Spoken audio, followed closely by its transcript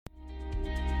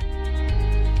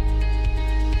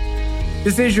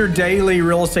This is your daily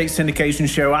real estate syndication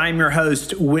show. I'm your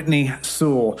host, Whitney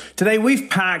Sewell. Today,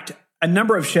 we've packed a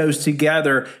number of shows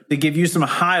together to give you some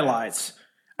highlights.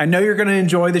 I know you're going to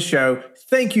enjoy the show.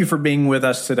 Thank you for being with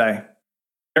us today.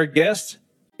 Our guest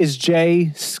is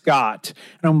Jay Scott.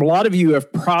 And a lot of you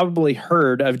have probably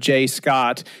heard of Jay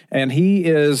Scott, and he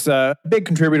is a big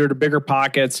contributor to Bigger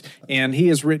Pockets, and he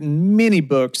has written many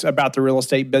books about the real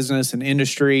estate business and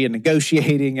industry and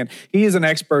negotiating, and he is an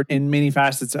expert in many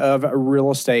facets of real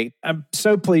estate. I'm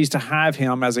so pleased to have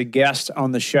him as a guest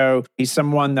on the show. He's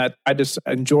someone that I just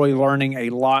enjoy learning a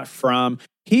lot from.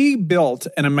 He built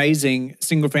an amazing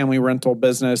single-family rental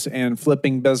business and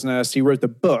flipping business. He wrote the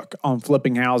book on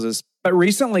flipping houses. But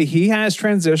recently, he has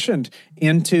transitioned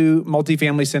into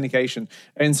multifamily syndication.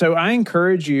 And so I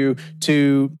encourage you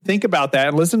to think about that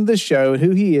and listen to this show,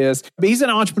 who he is. He's an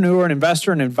entrepreneur, an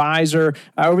investor, an advisor.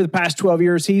 Over the past 12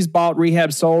 years, he's bought,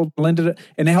 rehab, sold, lended,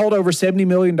 and held over $70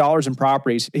 million in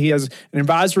properties. He has an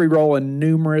advisory role in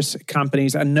numerous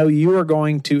companies. I know you are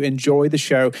going to enjoy the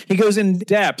show. He goes in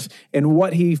depth in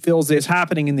what he feels is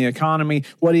happening in the economy,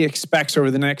 what he expects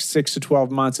over the next 6 to 12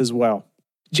 months as well.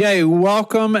 Jay,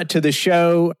 welcome to the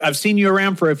show. I've seen you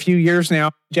around for a few years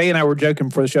now. Jay and I were joking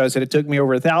before the show. I said it took me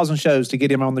over 1,000 shows to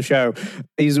get him on the show.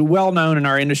 He's well known in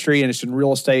our industry and it's in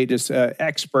real estate, just an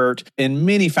expert in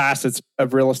many facets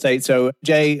of real estate. So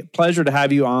Jay, pleasure to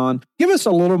have you on. Give us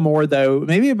a little more though,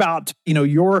 maybe about,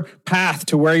 your path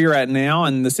to where you're at now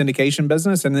in the syndication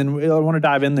business. And then I want to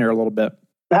dive in there a little bit.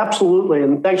 Absolutely.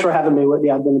 And thanks for having me,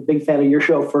 Whitney. I've been a big fan of your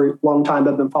show for a long time.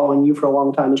 I've been following you for a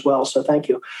long time as well. So thank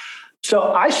you.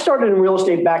 So I started in real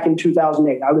estate back in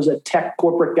 2008. I was a tech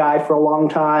corporate guy for a long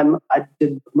time. I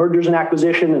did mergers and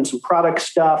acquisition and some product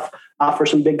stuff for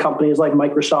some big companies like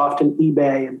Microsoft and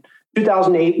eBay. And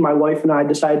 2008, my wife and I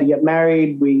decided to get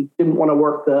married. We didn't want to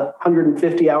work the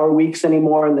 150-hour weeks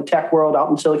anymore in the tech world out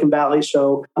in Silicon Valley.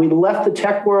 So we left the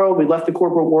tech world. We left the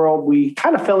corporate world. We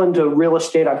kind of fell into real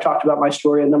estate. I've talked about my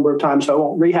story a number of times, so I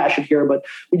won't rehash it here, but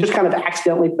we just kind of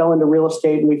accidentally fell into real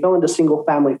estate and we fell into single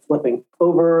family flipping.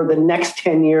 Over the next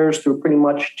 10 years through pretty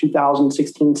much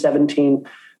 2016, 17,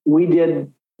 we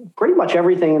did pretty much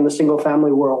everything in the single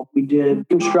family world. We did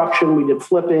construction, we did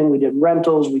flipping, we did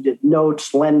rentals, we did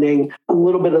notes, lending, a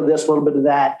little bit of this, a little bit of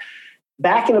that.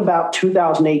 Back in about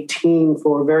 2018,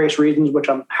 for various reasons, which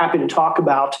I'm happy to talk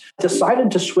about, decided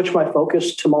to switch my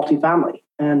focus to multifamily.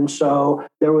 And so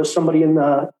there was somebody in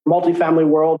the multifamily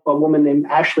world, a woman named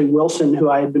Ashley Wilson, who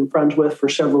I had been friends with for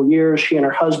several years. She and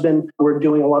her husband were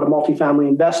doing a lot of multifamily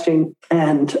investing.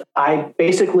 And I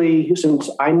basically, since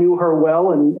I knew her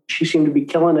well and she seemed to be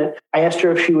killing it, I asked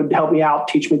her if she would help me out,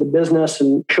 teach me the business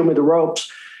and show me the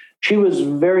ropes. She was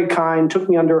very kind, took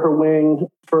me under her wing.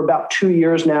 For about 2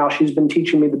 years now, she's been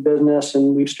teaching me the business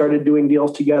and we've started doing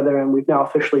deals together and we've now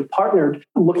officially partnered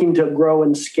looking to grow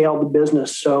and scale the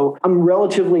business. So I'm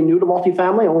relatively new to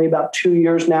multifamily, only about 2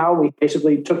 years now. We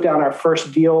basically took down our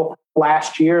first deal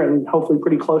last year and hopefully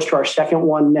pretty close to our second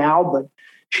one now. But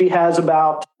she has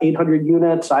about 800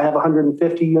 units. I have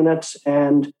 150 units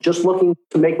and just looking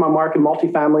to make my mark in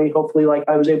multifamily, hopefully like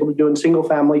I was able to do in single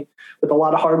family with a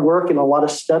lot of hard work and a lot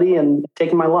of study and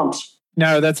taking my lumps.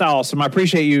 No, that's awesome. I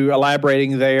appreciate you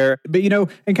elaborating there. But,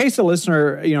 in case the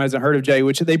listener, hasn't heard of Jay,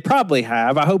 which they probably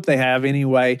have, I hope they have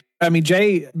anyway. I mean,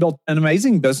 Jay built an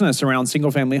amazing business around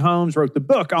single-family homes, wrote the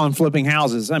book on flipping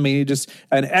houses. I mean, just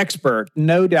an expert,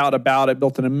 no doubt about it,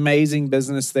 built an amazing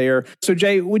business there. So,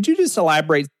 Jay, would you just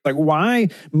elaborate, why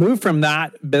move from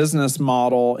that business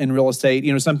model in real estate,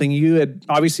 something you had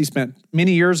obviously spent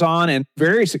many years on and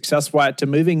very successful at, to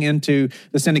moving into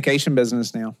the syndication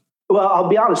business now? Well, I'll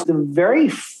be honest, the very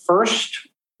first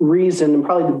reason, and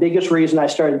probably the biggest reason I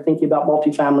started thinking about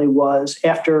multifamily was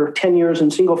after 10 years in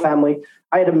single family,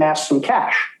 I had amassed some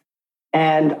cash.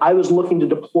 And I was looking to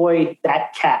deploy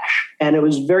that cash. And it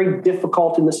was very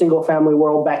difficult in the single family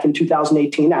world back in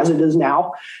 2018, as it is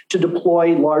now, to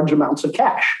deploy large amounts of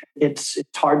cash. It's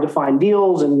hard to find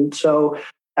deals. And so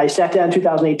I sat down in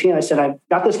 2018, I said, I've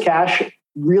got this cash.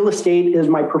 Real estate is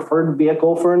my preferred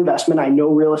vehicle for investment. I know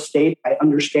real estate. I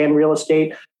understand real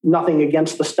estate. Nothing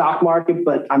against the stock market,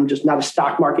 but I'm just not a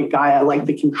stock market guy. I like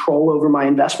the control over my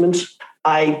investments.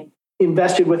 I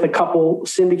invested with a couple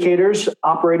syndicators,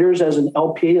 operators as an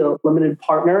LP, a limited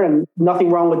partner, and nothing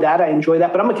wrong with that. I enjoy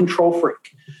that, but I'm a control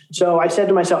freak. So I said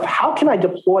to myself, how can I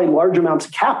deploy large amounts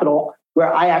of capital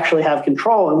where I actually have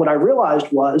control? And what I realized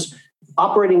was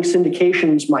operating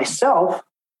syndications myself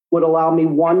would allow me,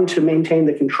 one, to maintain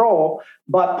the control,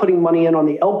 but putting money in on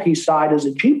the LP side as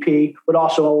a GP would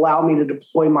also allow me to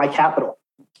deploy my capital.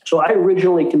 So I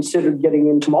originally considered getting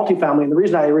into multifamily. And the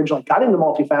reason I originally got into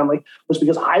multifamily was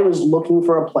because I was looking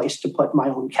for a place to put my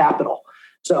own capital.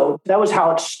 So that was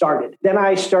how it started. Then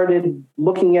I started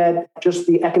looking at just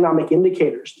the economic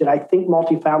indicators. Did I think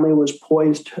multifamily was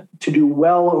poised to do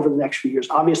well over the next few years?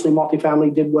 Obviously,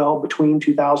 multifamily did well between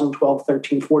 2012,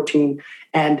 13, 14,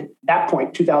 and that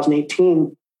point,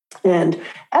 2018. And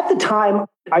at the time,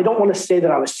 I don't want to say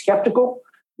that I was skeptical,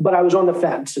 but I was on the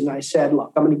fence. And I said,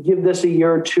 look, I'm going to give this a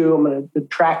year or two. I'm going to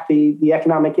track the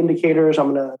economic indicators.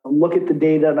 I'm going to look at the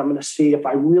data, and I'm going to see if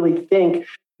I really think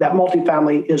that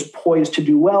multifamily is poised to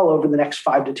do well over the next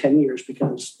 5 to 10 years,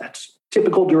 because that's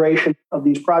typical duration of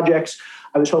these projects.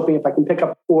 I was hoping if I can pick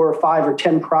up 4 or 5 or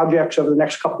 10 projects over the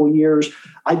next couple of years,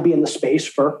 I'd be in the space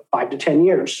for 5 to 10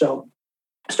 years. So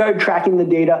I started tracking the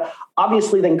data.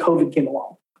 Obviously, then COVID came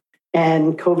along.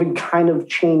 And COVID kind of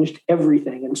changed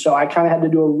everything. And so I kind of had to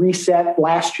do a reset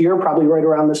last year, probably right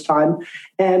around this time.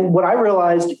 And what I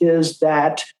realized is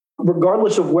that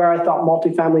regardless of where I thought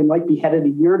multifamily might be headed a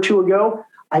year or two ago,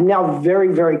 I'm now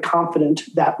very, very confident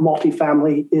that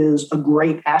multifamily is a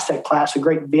great asset class, a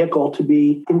great vehicle to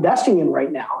be investing in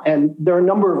right now. And there are a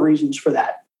number of reasons for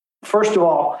that. First of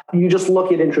all, you just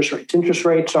look at interest rates. Interest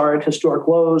rates are at historic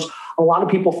lows. A lot of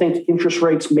people think interest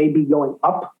rates may be going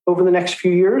up over the next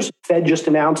few years. Fed just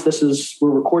announced,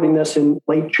 we're recording this in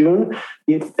late June.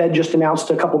 The Fed just announced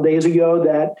a couple of days ago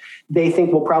that they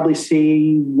think we'll probably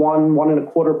see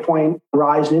 1.25 point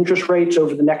rise in interest rates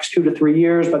over the next 2 to 3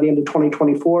 years by the end of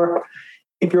 2024.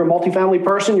 If you're a multifamily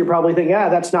person, you're probably thinking,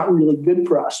 that's not really good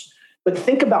for us. But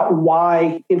think about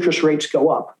why interest rates go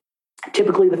up.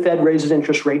 Typically, the Fed raises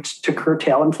interest rates to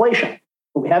curtail inflation.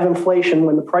 When we have inflation,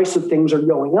 when the price of things are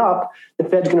going up, the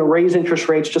Fed's going to raise interest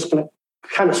rates, just going to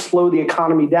kind of slow the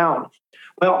economy down.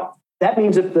 Well, that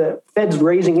means if the Fed's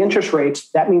raising interest rates,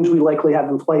 that means we likely have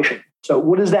inflation. So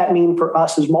what does that mean for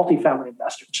us as multifamily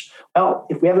investors? Well,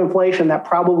 if we have inflation, that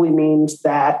probably means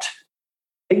that,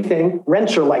 big thing,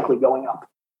 rents are likely going up.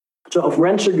 So if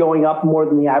rents are going up more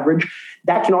than the average,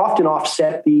 that can often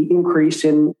offset the increase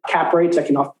in cap rates. That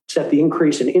can offset the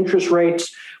increase in interest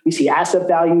rates. We see asset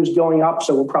values going up,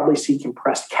 so we'll probably see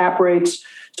compressed cap rates.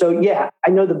 So I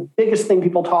know the biggest thing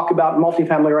people talk about in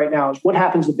multifamily right now is what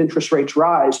happens if interest rates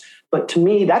rise. But to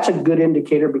me, that's a good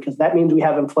indicator, because that means we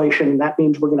have inflation, and that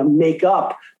means we're going to make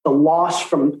up the loss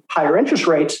from higher interest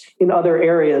rates in other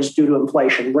areas due to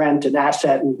inflation, rent and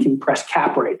asset and compressed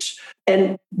cap rates.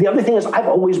 And the other thing is, I've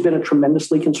always been a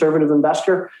tremendously conservative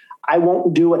investor. I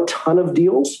won't do a ton of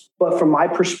deals, but from my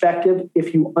perspective,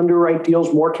 if you underwrite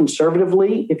deals more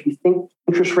conservatively, if you think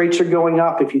interest rates are going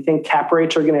up, if you think cap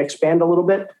rates are going to expand a little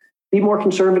bit, be more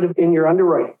conservative in your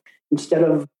underwriting. Instead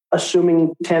of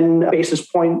assuming 10 basis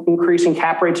point increase in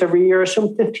cap rates every year,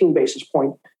 assume 15 basis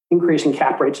point increase in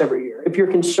cap rates every year. If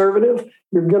you're conservative,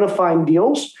 you're going to find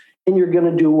deals and you're going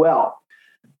to do well.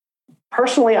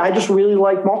 Personally, I just really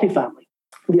like multifamily.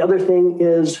 The other thing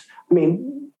is,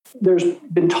 there's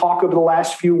been talk over the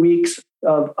last few weeks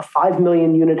of a 5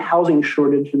 million unit housing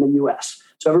shortage in the US.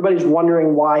 So everybody's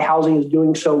wondering why housing is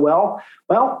doing so well.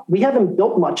 Well, we haven't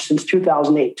built much since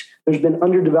 2008. There's been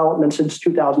underdevelopment since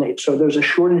 2008. So there's a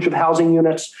shortage of housing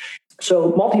units.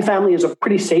 So multifamily is a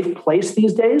pretty safe place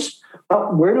these days.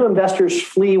 Well, where do investors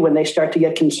flee when they start to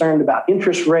get concerned about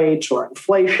interest rates or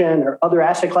inflation or other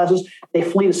asset classes? They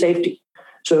flee to safety.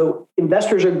 So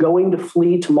investors are going to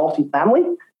flee to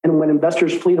multifamily. And when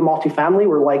investors flee to multifamily,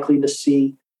 we're likely to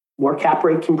see more cap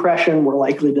rate compression. We're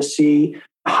likely to see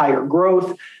higher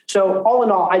growth. So all in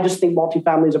all, I just think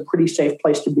multifamily is a pretty safe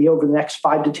place to be over the next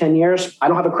 5 to 10 years. I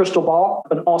don't have a crystal ball,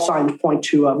 but all signs point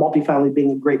to multifamily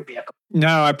being a great vehicle. No,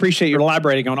 I appreciate you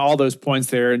elaborating on all those points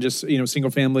there, and just,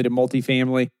 single family to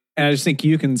multifamily. And I just think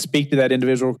you can speak to that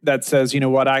individual that says,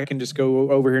 I can just go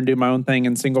over here and do my own thing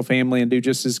in single family and do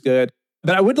just as good.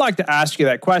 But I would like to ask you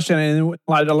that question, and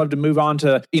I'd love to move on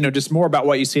to, just more about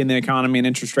what you see in the economy and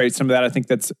interest rates. Some of that, I think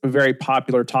that's a very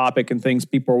popular topic and things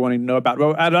people are wanting to know about.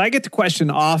 Well, I get the question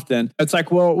often. It's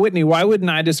like, well, Whitney, why wouldn't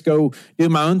I just go do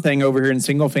my own thing over here in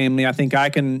single family? I think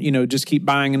I can, just keep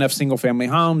buying enough single family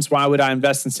homes. Why would I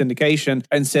invest in syndication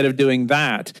instead of doing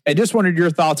that? I just wanted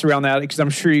your thoughts around that, because I'm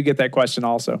sure you get that question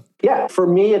also. Yeah, for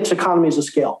me, it's economies of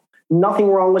scale. Nothing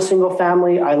wrong with single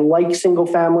family. I like single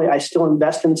family. I still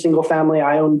invest in single family.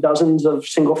 I own dozens of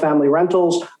single family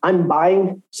rentals. I'm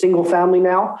buying single family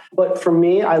now. But for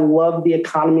me, I love the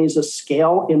economies of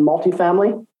scale in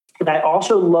multifamily. And I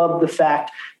also love the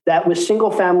fact that with single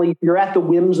family, you're at the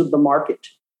whims of the market.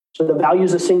 So the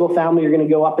values of single family are going to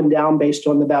go up and down based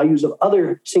on the values of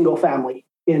other single family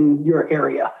in your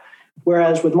area.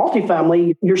 Whereas with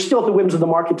multifamily, you're still at the whims of the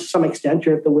market to some extent.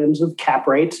 You're at the whims of cap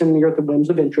rates and you're at the whims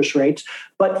of interest rates.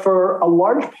 But for a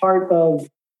large part of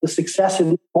the success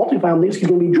in multifamily is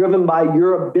going to be driven by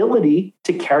your ability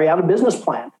to carry out a business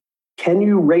plan. Can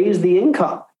you raise the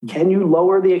income? Can you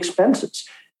lower the expenses?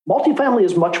 Multifamily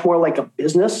is much more like a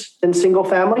business than single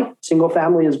family. Single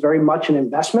family is very much an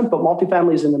investment, but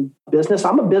multifamily is in a business.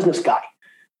 I'm a business guy.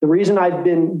 The reason I've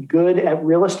been good at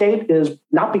real estate is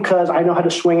not because I know how to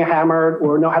swing a hammer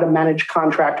or know how to manage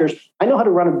contractors. I know how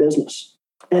to run a business.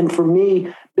 And for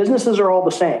me, businesses are all the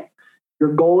same.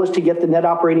 Your goal is to get the net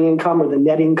operating income or the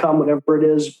net income, whatever it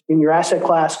is in your asset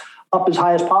class, up as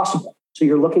high as possible. So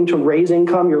you're looking to raise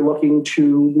income, you're looking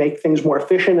to make things more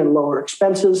efficient and lower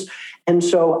expenses. And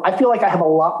so I feel like I have a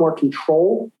lot more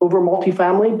control over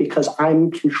multifamily because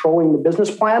I'm controlling the business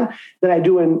plan than I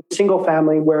do in single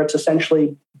family, where it's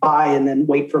essentially buy and then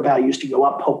wait for values to go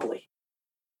up, hopefully.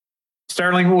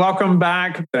 Sterling, welcome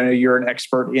back. I know you're an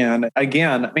expert in,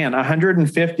 again, man,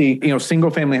 150, single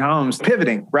family homes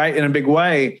pivoting, right? In a big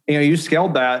way. You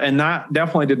scaled that, and that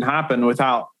definitely didn't happen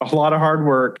without a lot of hard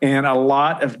work and a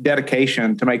lot of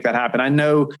dedication to make that happen. I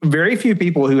know very few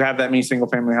people who have that many single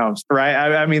family homes, right?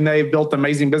 I mean, they've built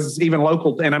amazing business, even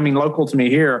local, and I mean local to me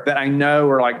here, that I know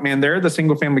are like, man, they're the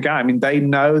single family guy. I mean, they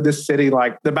know this city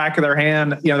like the back of their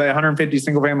hand. They 150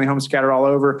 single family homes scattered all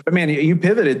over. But man, you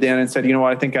pivoted then and said, you know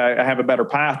what, I think I have a better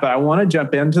path. But I want to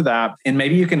jump into that, and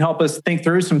maybe you can help us think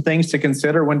through some things to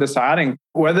consider when deciding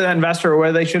whether that investor or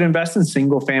whether they should invest in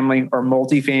single family or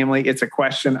multifamily. It's a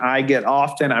question I get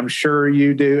often. I'm sure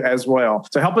you do as well.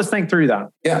 So help us think through that.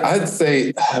 Yeah, I'd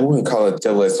say, I wouldn't call it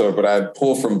double-edged sword, but I'd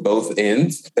pull from both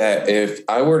ends that if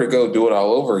I were to go do it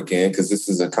all over again, because this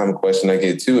is a common question I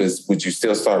get too, is would you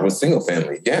still start with single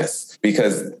family? Yes,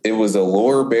 because it was a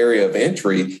lower barrier of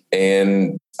entry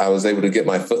and I was able to get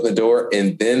my foot in the door,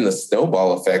 and then the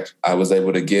snowball effect I was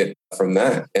able to get from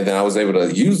that. And then I was able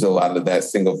to use a lot of that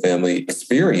single family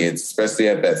experience, especially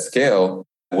at that scale,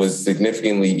 was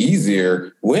significantly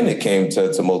easier when it came to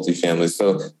multifamily.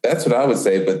 So that's what I would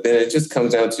say. But then it just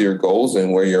comes down to your goals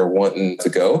and where you're wanting to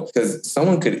go. Because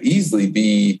someone could easily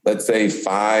be, let's say,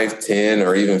 5, 10,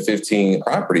 or even 15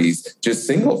 properties, just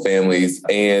single families,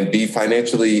 and be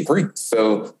financially free.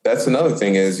 So that's another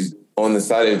thing is, on the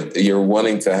side of you're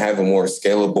wanting to have a more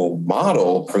scalable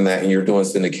model from that and you're doing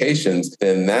syndications,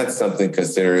 then that's something to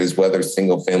consider is whether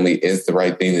single family is the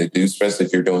right thing to do, especially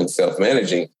if you're doing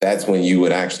self-managing. That's when you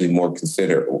would actually more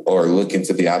consider or look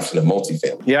into the option of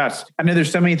multifamily. Yes. I know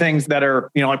there's so many things that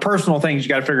are, like personal things you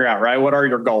got to figure out, right? What are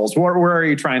your goals? Where are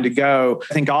you trying to go?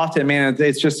 I think often, man,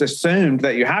 it's just assumed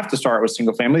that you have to start with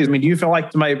single families. I mean, do you feel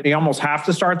like you almost have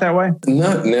to start that way?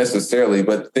 Not necessarily,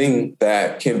 but the thing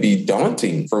that can be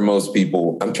daunting for most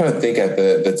people, I'm trying to think at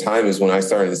the time is when I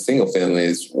started the single family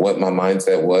is what my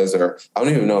mindset was, or I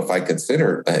don't even know if I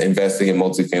considered investing in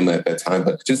multifamily at that time,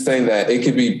 but just saying that it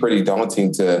could be pretty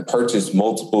daunting to purchase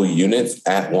multiple units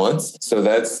at once. So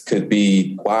that could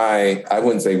be why I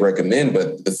wouldn't say recommend,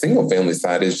 but the single family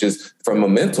side is just from a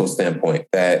mental standpoint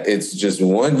that it's just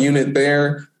one unit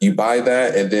there. You buy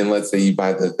that, and then let's say you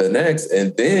buy the next,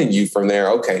 and then you from there,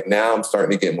 okay, now I'm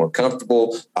starting to get more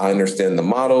comfortable. I understand the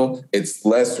model. It's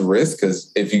less risk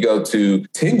because if you go to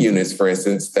 10 units, for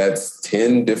instance, that's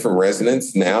 10 different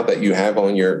residents now that you have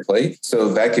on your plate.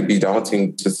 So that could be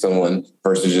daunting to someone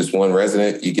versus just one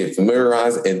resident. You get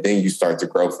familiarized, and then you start to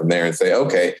grow from there and say,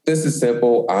 okay, this is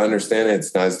simple. I understand it.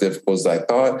 It's not as difficult as I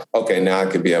thought. Okay, now I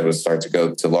could be able to start to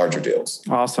go to larger deals.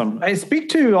 Awesome. Hey, speak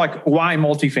to why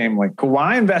multifamily?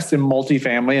 Why invest in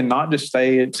multifamily and not just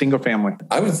stay in single family?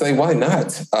 I would say, why not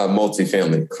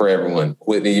multifamily for everyone?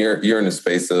 Whitney, you're in the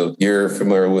space of, you're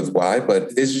familiar with why,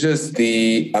 but it's just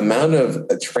the amount of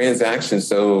transactions.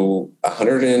 So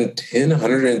 110,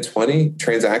 120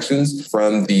 transactions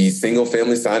from the single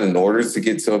family side in order to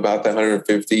get to about the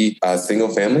 150 single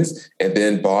families, and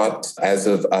then bought as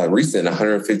of recent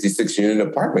 156 unit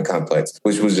apartment complex,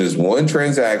 which was just one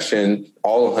transaction,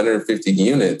 all 150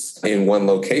 units in one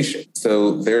location.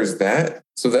 So there's that.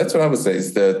 So that's what I would say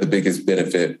is the biggest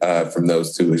benefit from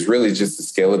those two is really just the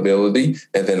scalability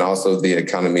and then also the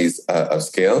economies of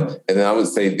scale. And then I would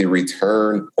say the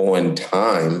return on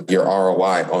time, your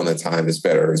ROI on the time is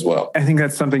better as well. I think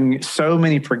that's something so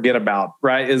many forget about,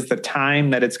 right? Is the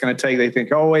time that it's going to take. They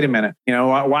think, oh, wait a minute,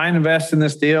 why invest in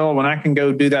this deal when I can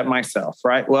go do that myself,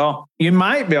 right? Well, you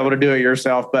might be able to do it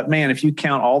yourself, but man, if you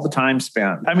count all the time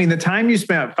spent, the time you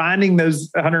spent finding those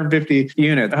 150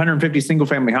 units, 150 single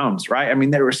family homes, right?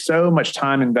 mean, there was so much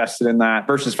time invested in that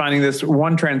versus finding this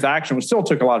one transaction, which still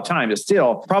took a lot of time. It's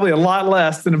still probably a lot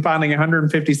less than finding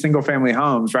 150 single family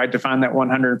homes, right? To find that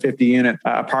 150 unit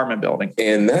apartment building.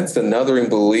 And that's another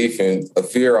belief and a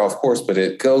fear, of course, but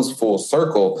it goes full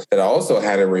circle that I also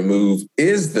had to remove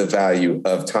is the value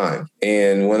of time.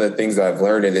 And one of the things I've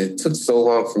learned, and it took so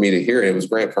long for me to hear it, it was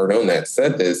Grant Cardone that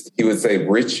said this. He would say,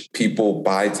 rich people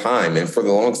buy time. And for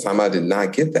the longest time, I did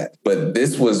not get that. But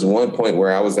this was one point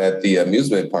where I was at the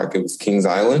amusement park. It was Kings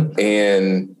Island.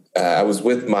 And I was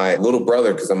with my little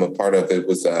brother because I'm a part of it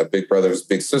was Big Brothers,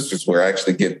 Big Sisters, where I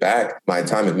actually get back my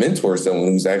time and mentor someone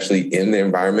who's actually in the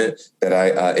environment that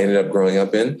I ended up growing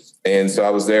up in. And so I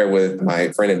was there with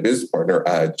my friend and business partner,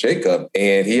 Jacob,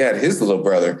 and he had his little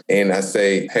brother. And I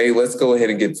say, hey, let's go ahead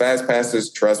and get fast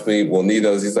passes. Trust me, we'll need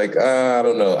those. He's like, I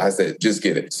don't know. I said, just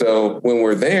get it. So when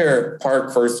we're there,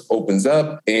 park first opens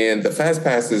up and the fast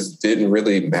passes didn't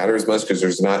really matter as much because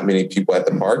there's not many people at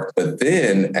the park. But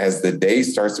then as the day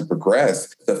starts to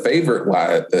progress, the favorite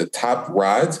ride, the top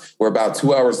rides were about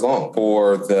 2 hours long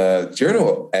for the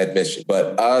general admission.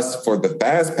 But us for the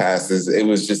fast passes, it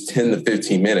was just 10 to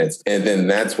 15 minutes. And then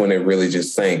that's when it really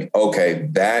just sank. Okay,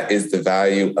 that is the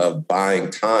value of buying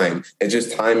time and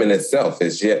just time in itself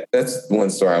is that's one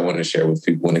story I want to share with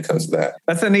people when it comes to that.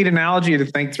 That's a neat analogy to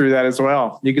think through that as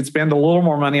well. You could spend a little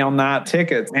more money on that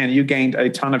ticket and you gained a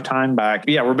ton of time back.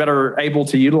 Yeah, we're better able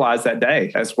to utilize that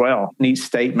day as well. Neat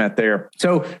statement there.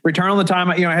 So return on the time,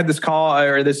 I had this call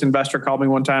or this investor called me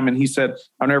one time and he said,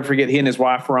 I'll never forget, he and his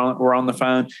wife were on the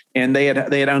phone and they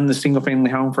had owned the single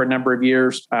family home for a number of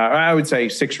years. I would say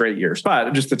 6 or 8 years,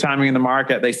 but just the timing in the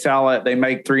market, they sell it, they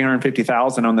make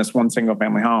 $350,000 on this one single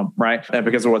family home, right?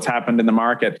 Because of what's happened in the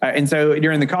market. And so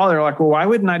during the call, they're like, well, why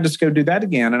wouldn't I just go do that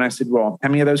again? And I said, well, how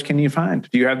many of those can you find?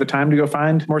 Do you have the time to go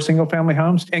find more single family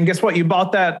homes? And guess what? You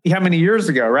bought that how many years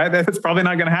ago, right? That's probably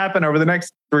not going to happen over the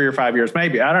next 3 or 5 years,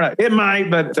 maybe. I don't know. It might,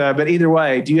 but either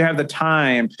way, do you have the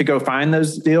time to go find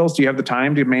those deals? Do you have the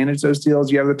time to manage those deals?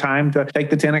 Do you have the time to take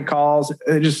the tenant calls?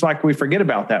 Just like we forget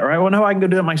about that, right? Well, no, I can go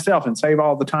do it myself and save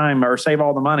all the time or save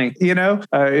all the money. You don't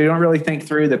really think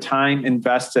through the time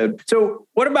invested. So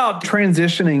what about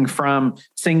transitioning from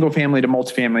single family to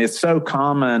multifamily? It's so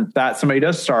common that somebody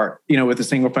does start, with a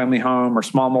single family home or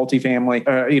small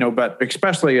multifamily, but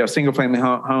especially a single family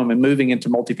home and moving into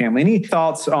multifamily. Any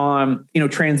thoughts on,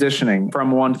 transitioning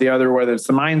from one to the other, whether it's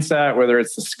the mindset, whether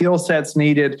it's the skill sets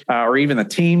needed or even the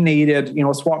team needed?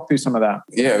 Let's walk through some of that.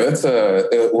 Yeah,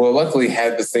 luckily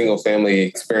had the single family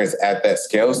experience at that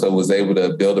scale. So was able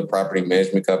to build a property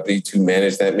management company to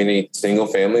manage that many single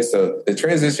families. So the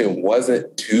transition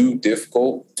wasn't too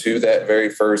difficult to that very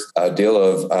first deal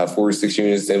of 46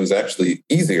 units. It was actually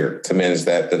easier to manage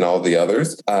that than all the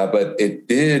others. But it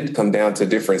did come down to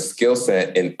different skill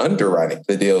set in underwriting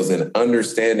the deals and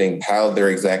understanding how they're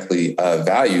exactly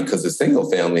valued. Because the single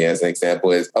family, as an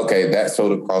example, is, okay, that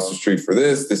sold across the street for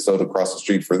this sold across the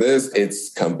street for this. It's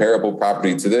comparable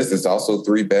property to this. It's also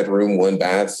 3-bedroom, 1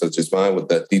 bath, such as mine with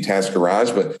the detached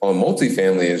garage. But on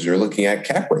multifamily, as you're looking at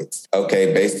cap rates,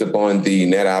 okay, based upon the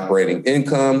net operating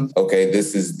income, okay,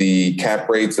 this is the cap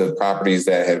rates of properties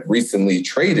that have recently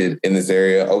traded in this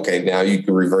area. Okay, now you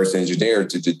can reverse engineer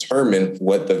to determine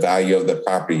what the value of the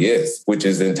property is, which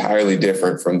is entirely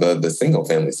different from the single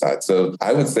family side. So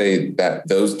I would say that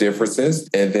those differences,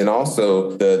 and then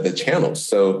also the channels.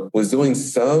 So was doing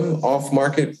some off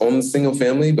market on the single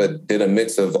family, but did a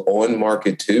mix of on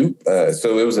market too.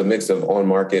 So it was a mix of on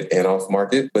market and off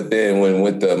market. But then when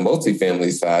with the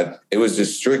multifamily side, it was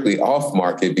just strictly off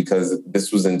market because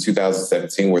this was in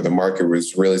 2017 where the market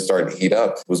was really starting to heat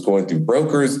up, was going through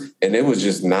brokers, and it was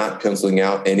just not penciling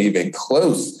out and even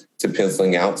close to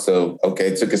penciling out. So,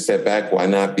 okay, took a step back. Why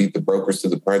not beat the brokers to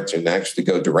the punch and actually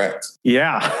go direct?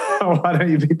 Yeah. Why don't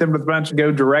you beat them to the punch and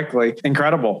go directly?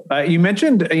 Incredible. You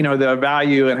mentioned, the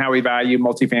value and how we value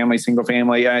multifamily, single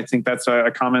family. I think that's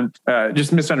a common,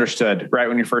 just misunderstood, right?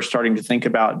 When you're first starting to think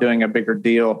about doing a bigger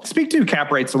deal. Speak to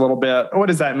cap rates a little bit. What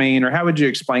does that mean? Or how would you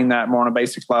explain that more on a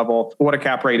basic level? What a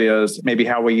cap rate is, maybe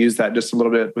how we use that just a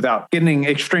little bit without getting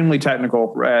extremely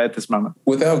technical at this moment.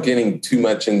 Without getting too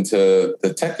much into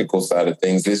the technical side of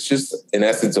things, it's just in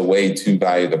essence a way to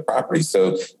value the property.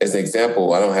 So as an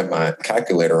example, I don't have my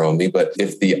calculator on me, but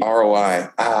if the ROI,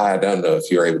 I don't know if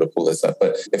you're able to pull this up,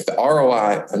 but if the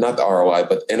ROI, not the ROI,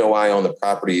 but NOI on the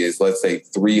property is, let's say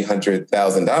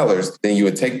 $300,000, then you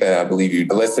would take that, I believe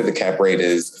let's say the cap rate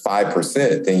is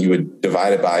 5%, then you would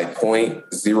divide it by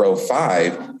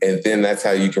 0.05. And then that's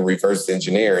how you can reverse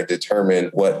engineer and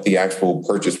determine what the actual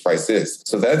purchase price is.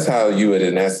 So that's how you would,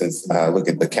 in essence, look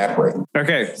at the cap rate.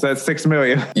 Okay. So that's $6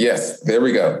 million. Yes, there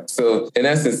we go. So in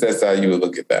essence, that's how you would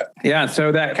look at that. Yeah.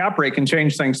 So that cap rate can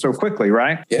change things so quickly,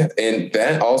 right? Yeah. And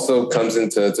that also comes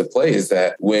into play is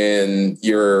that when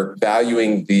you're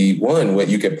valuing what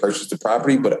you can purchase the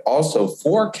property, but also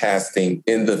forecasting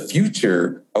in the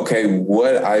future, okay,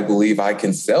 what I believe I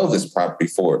can sell this property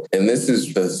for. And this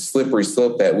is the slippery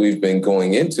slope that we've been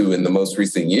going into in the most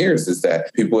recent years is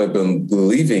that people have been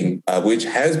believing, which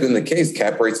has been the case,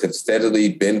 cap rates have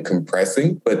steadily been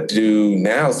compressing, but do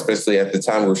now, especially at the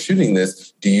time we're shooting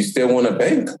this, do you still want to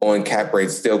bank on cap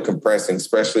rates still compressing,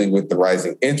 especially with the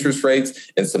rising interest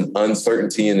rates and some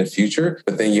uncertainty in the future?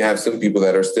 But then you have some people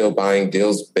that are still buying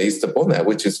deals based upon that,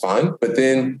 which is fine. But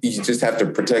then you just have to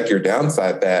protect your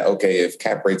downside that, okay, if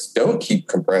cap rates don't keep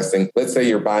compressing, let's say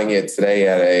you're buying it today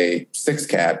at a 6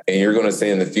 cap and you're going to say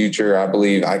in the future, I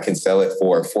believe I can sell it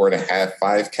for a 4.5,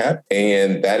 5 cap.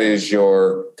 And that is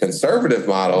your conservative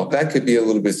model. That could be a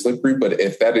little bit slippery, but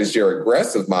if that is your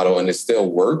aggressive model and it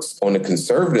still works on a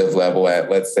conservative level at,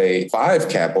 let's say, 5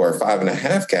 cap or a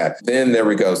 5.5 cap, then there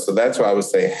we go. So that's why I would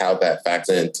say how that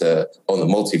factors into on the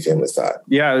multifamily side.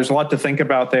 Yeah, there's a lot to think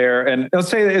about there. And let's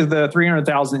say the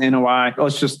 300,000 NOI,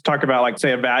 let's just talk about like,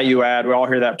 say, a value add. We all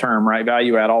hear that term, right?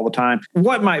 Value add all the time.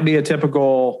 What might be a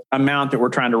typical amount that we're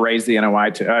trying to raise the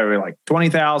NOI to? Like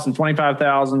 20,000,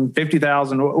 25,000,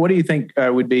 50,000? What do you think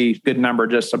would be a good number,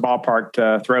 just a ballpark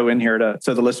to throw in here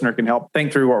so the listener can help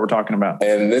think through what we're talking about?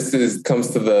 And this comes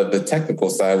to the technical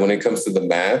side when it comes to the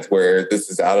math, where this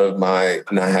is out of my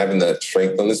not having the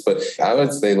strength on this, but I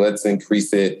would say let's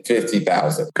increase it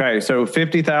 50,000. Okay, so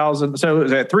 50,000. So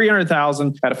at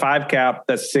 300,000 at a 5 cap,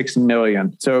 that's $6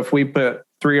 million. So if we put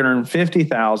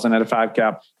 350,000 at a 5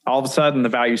 cap, all of a sudden the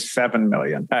value is $7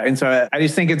 million. And so I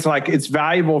just think it's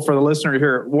valuable for the listener to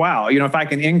hear, wow, if I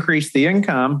can increase the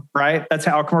income, right? That's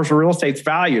how commercial real estate's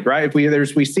valued, right?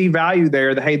 If we see value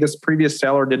there that, hey, this previous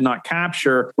seller did not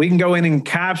capture, we can go in and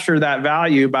capture that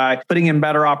value by putting in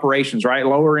better operations, right?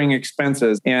 Lowering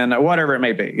expenses and whatever it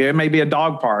may be. It may be a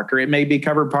dog park, or it may be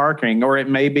covered parking, or it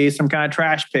may be some kind of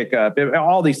trash pickup,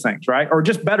 all these things, right? Or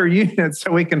just better units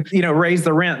so we can, raise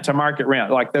the rent to market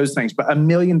rent, like those things, but $1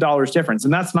 million difference.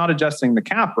 And that's not adjusting the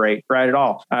cap rate, right, at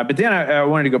all. But then I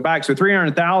wanted to go back. So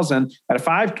 300,000 at a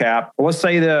 5 cap, well, let's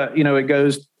say it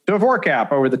goes to a 4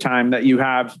 cap over the time that you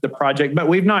have the project, but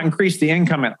we've not increased the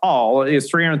income at all. It's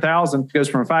 300,000 goes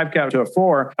from a 5 cap to a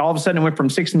 4. All of a sudden it went from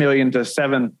 6 million to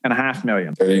 7.5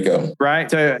 million. There you go.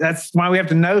 Right. So that's why we have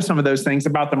to know some of those things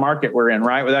about the market we're in,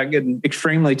 right? Without getting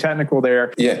extremely technical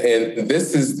there. Yeah. And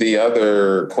this is the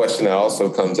other question that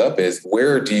also comes up is,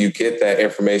 where do you get that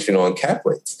information on cap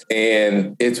rates?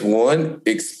 And it's one,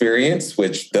 experience,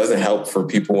 which doesn't help for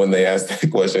people when they ask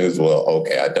that question as well.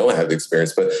 Okay, I don't have the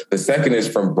experience. But the second is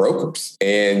from brokers.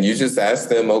 And you just ask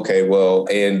them, okay, well,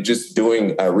 and just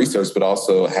doing research, but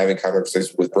also having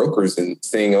conversations with brokers and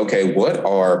seeing, okay, what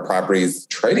are properties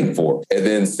trading for? And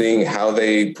then seeing how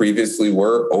they previously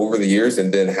were over the years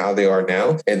and then how they are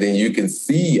now. And then you can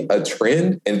see a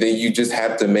trend, and then you just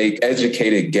have to make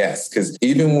educated guess. Because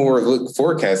even when we're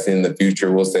forecasting in the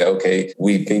future, we'll say, okay,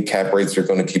 we think cap rates are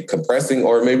going to keep compressing,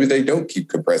 or maybe they don't keep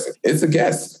compressing. It's a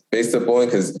guess based upon,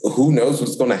 because who knows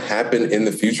what's going to happen in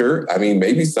the future. I mean,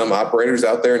 maybe some operators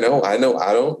out there know, I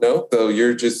don't know. So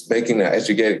you're just making an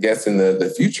educated guess in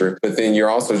the future, but then you're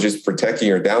also just protecting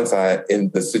your downside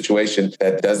in the situation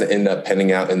that doesn't end up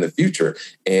panning out in the future.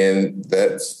 And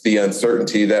that's the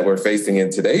uncertainty that we're facing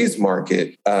in today's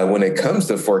market when it comes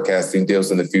to forecasting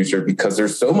deals in the future, because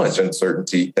there's so much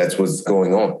uncertainty. That's what's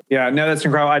going on. Yeah, no, that's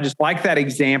incredible. I just like that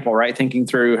example, right? Thinking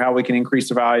through how we can increase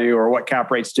the value or what cap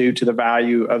rates do to the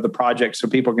value of the project, so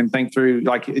people can think through,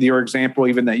 like your example,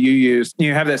 even that you use.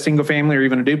 You have that single family or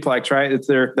even a duplex, right?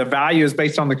 The value is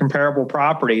based on the comparable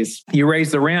properties. You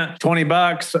raise the rent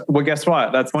 $20. Well, guess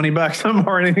what? That's $20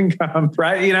 more in income,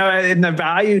 right? And the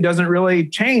value doesn't really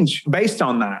change based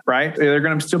on that, right? They're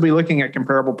going to still be looking at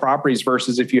comparable properties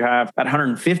versus if you have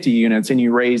 150 units and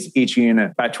you raise each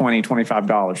unit by $20,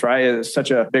 $25, right? It's such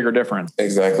a bigger difference.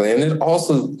 Exactly. And it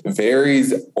also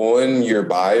varies on your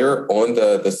buyer on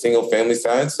the single family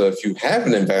side. So if you have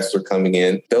an investor coming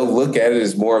in, they'll look at it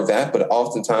as more of that, but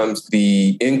oftentimes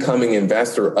the incoming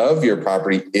investor of your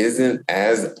property isn't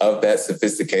as of that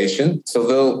sophistication. So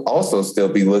they'll also still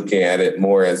be looking at it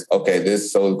more as, okay,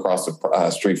 this sold across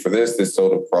the street for this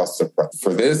sold across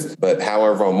for this. But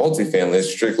however, on multifamily, it's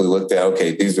strictly looked at,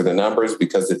 okay, these are the numbers,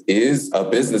 because it is a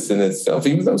business in itself,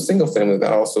 even though single family,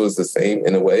 that also is the same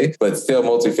in a way, but still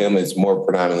multifamily is more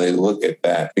predominantly look at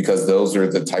that because those are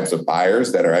the types of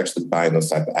buyers that are actually buying those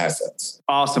type of assets.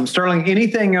 Awesome. Sterling,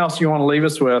 anything else you want to leave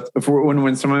us with when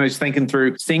when someone is thinking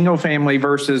through single family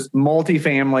versus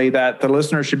multifamily that the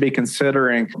listener should be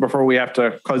considering before we have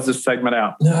to close this segment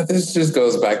out? No, this just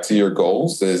goes back to your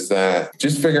goals, is that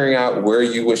just figuring out where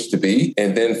you wish to be.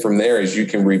 And then from there, as you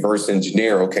can reverse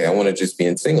engineer, okay, I want to just be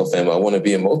in single family. I want to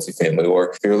be in multifamily.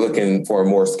 Or if you're looking for a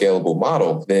more scalable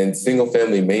model, then single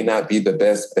family may not be the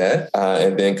best bet.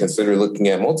 And then consider looking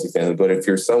at multifamily. But if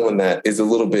you're someone that is a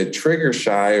little bit trigger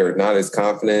shy or not as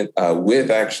confident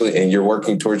and you're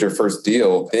working towards your first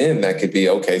deal, then that could be,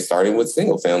 okay, starting with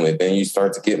single family. Then you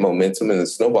start to get momentum and the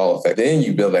snowball effect. Then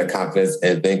you build that confidence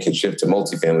and then can shift to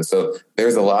multifamily. So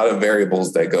there's a lot of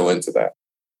variables that go into that.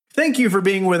 Thank you for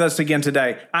being with us again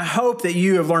today. I hope that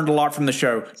you have learned a lot from the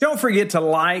show. Don't forget to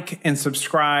like and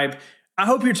subscribe. I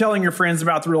hope you're telling your friends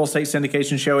about the Real Estate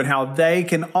Syndication Show and how they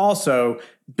can also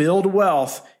build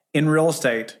wealth in real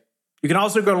estate. You can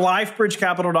also go to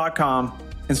lifebridgecapital.com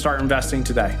and start investing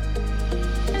today.